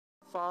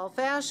Fall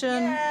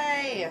fashion.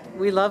 Yay!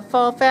 We love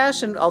fall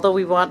fashion, although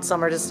we want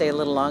summer to stay a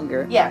little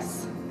longer.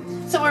 Yes.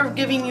 So we're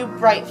giving you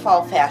bright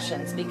fall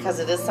fashions because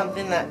it is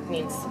something that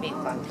needs to be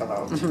thought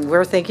about.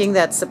 We're thinking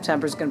that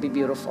September's going to be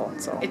beautiful.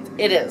 So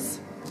It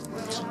is.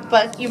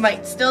 But you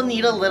might still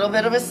need a little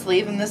bit of a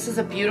sleeve, and this is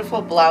a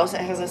beautiful blouse.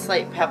 It has a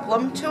slight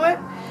peplum to it.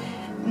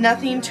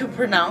 Nothing too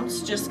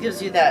pronounced, just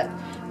gives you that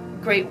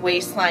great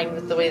waistline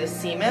with the way the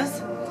seam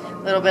is.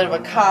 A little bit of a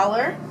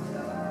collar.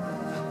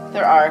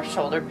 There are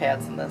shoulder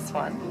pads in this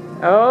one.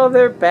 oh,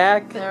 they're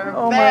back. They're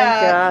oh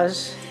back. my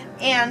gosh.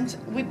 And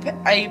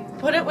I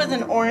put it with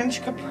an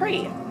orange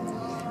capri.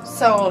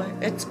 So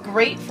it's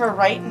great for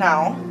right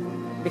now.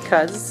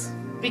 Because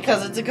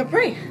it's a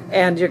capri.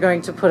 And you're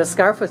going to put a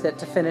scarf with it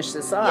to finish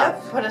this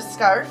off. Yep, put a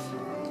scarf.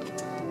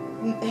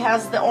 It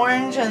has the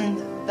orange and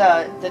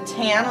the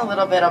tan, a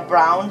little bit of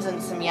browns and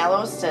some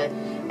yellows to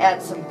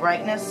add some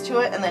brightness to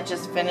it, and that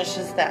just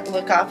finishes that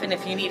look off. And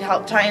if you need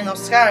help tying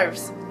those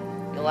scarves,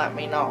 you let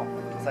me know,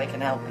 because I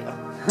can help you.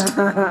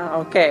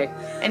 Okay.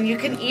 And you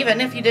can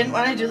even, if you didn't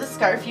want to do the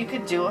scarf, you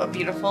could do a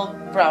beautiful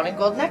brown and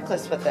gold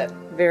necklace with it.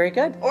 Very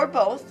good. Or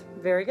both.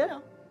 Very good.